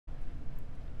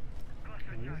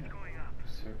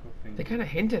They kind of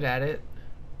hinted at it.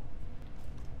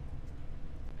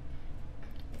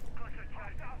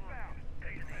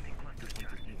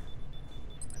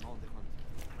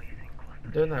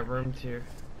 They're in that room too.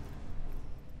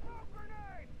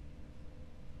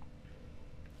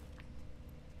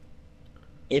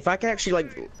 If I could actually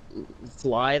like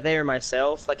fly there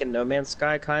myself, like in No Man's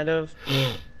Sky, kind of,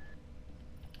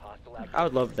 I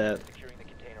would love that.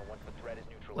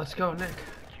 Let's go, Nick.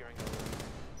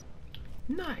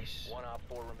 Nice.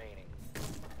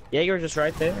 Yeah, you were just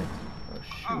right there.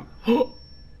 Oh shoot.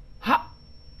 Ha!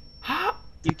 Ha!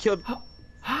 You killed. Ha!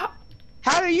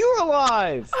 How are you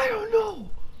alive? I don't know.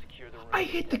 I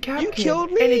hit the cap You can,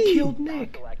 killed me. and it killed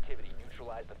Nick.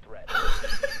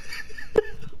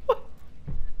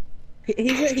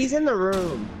 He's in the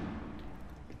room.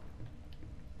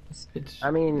 It's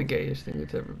I mean, the gayest thing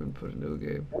that's ever been put into a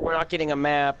game. We're not getting a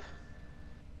map.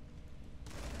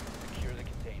 Secure the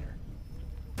container.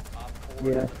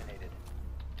 Yeah.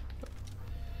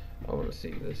 I want to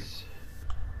see this.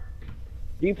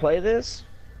 Do you play this?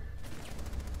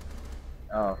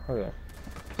 Oh, okay.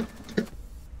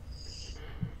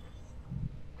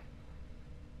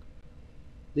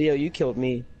 Leo, you killed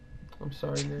me. I'm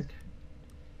sorry, Nick.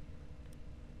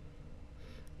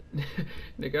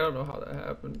 Nick, I don't know how that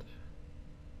happened.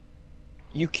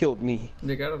 You killed me.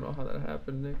 Nick, I don't know how that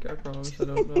happened, Nick. I promise I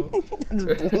don't know.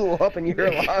 Just blew up and you're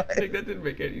alive. Nick, that didn't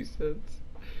make any sense.